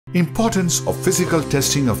Importance of physical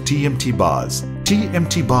testing of TMT bars.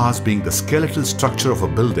 TMT bars being the skeletal structure of a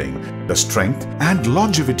building, the strength and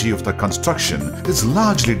longevity of the construction is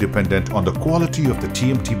largely dependent on the quality of the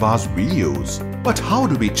TMT bars we use. But how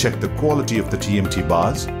do we check the quality of the TMT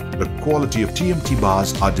bars? The quality of TMT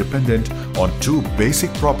bars are dependent on two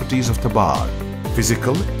basic properties of the bar,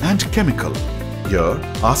 physical and chemical. Here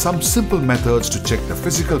are some simple methods to check the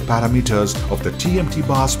physical parameters of the TMT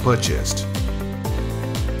bars purchased.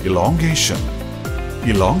 Elongation.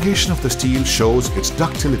 Elongation of the steel shows its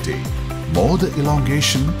ductility. More the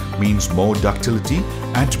elongation means more ductility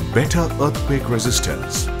and better earthquake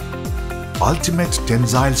resistance. Ultimate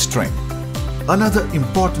tensile strength. Another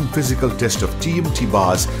important physical test of TMT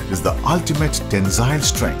bars is the ultimate tensile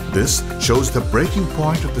strength. This shows the breaking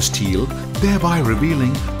point of the steel, thereby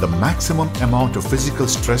revealing the maximum amount of physical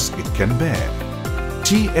stress it can bear.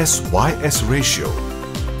 TS/YS ratio.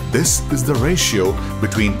 This is the ratio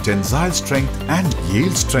between tensile strength and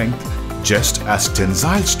yield strength. Just as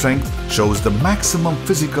tensile strength shows the maximum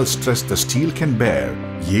physical stress the steel can bear,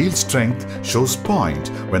 yield strength shows point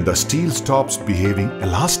when the steel stops behaving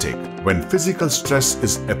elastic, when physical stress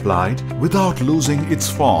is applied without losing its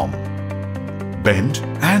form. Bend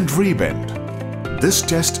and rebend. This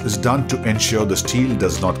test is done to ensure the steel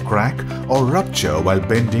does not crack or rupture while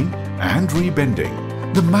bending and rebending.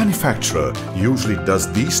 The manufacturer usually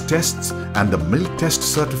does these tests and the mill test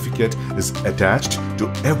certificate is attached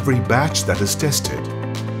to every batch that is tested.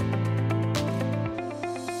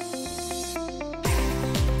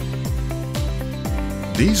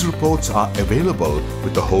 These reports are available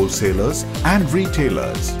with the wholesalers and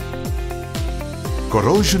retailers.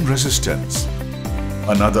 Corrosion resistance.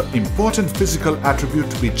 Another important physical attribute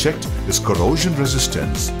to be checked is corrosion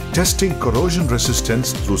resistance. Testing corrosion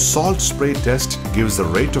resistance through salt spray test gives the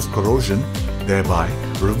rate of corrosion, thereby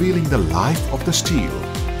revealing the life of the steel.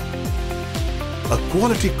 A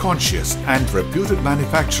quality-conscious and reputed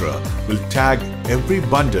manufacturer will tag every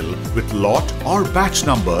bundle with lot or batch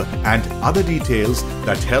number and other details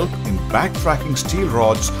that help in backtracking steel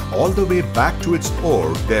rods all the way back to its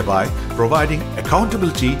ore, thereby providing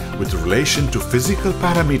accountability with relation to physical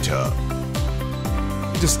parameter.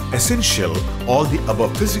 It is essential all the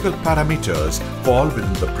above physical parameters fall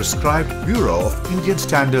within the prescribed Bureau of Indian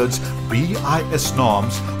Standards BIS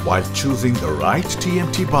norms while choosing the right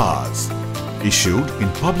TMT bars. Issued in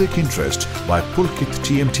public interest by Pulkit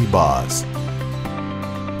TMT Bars.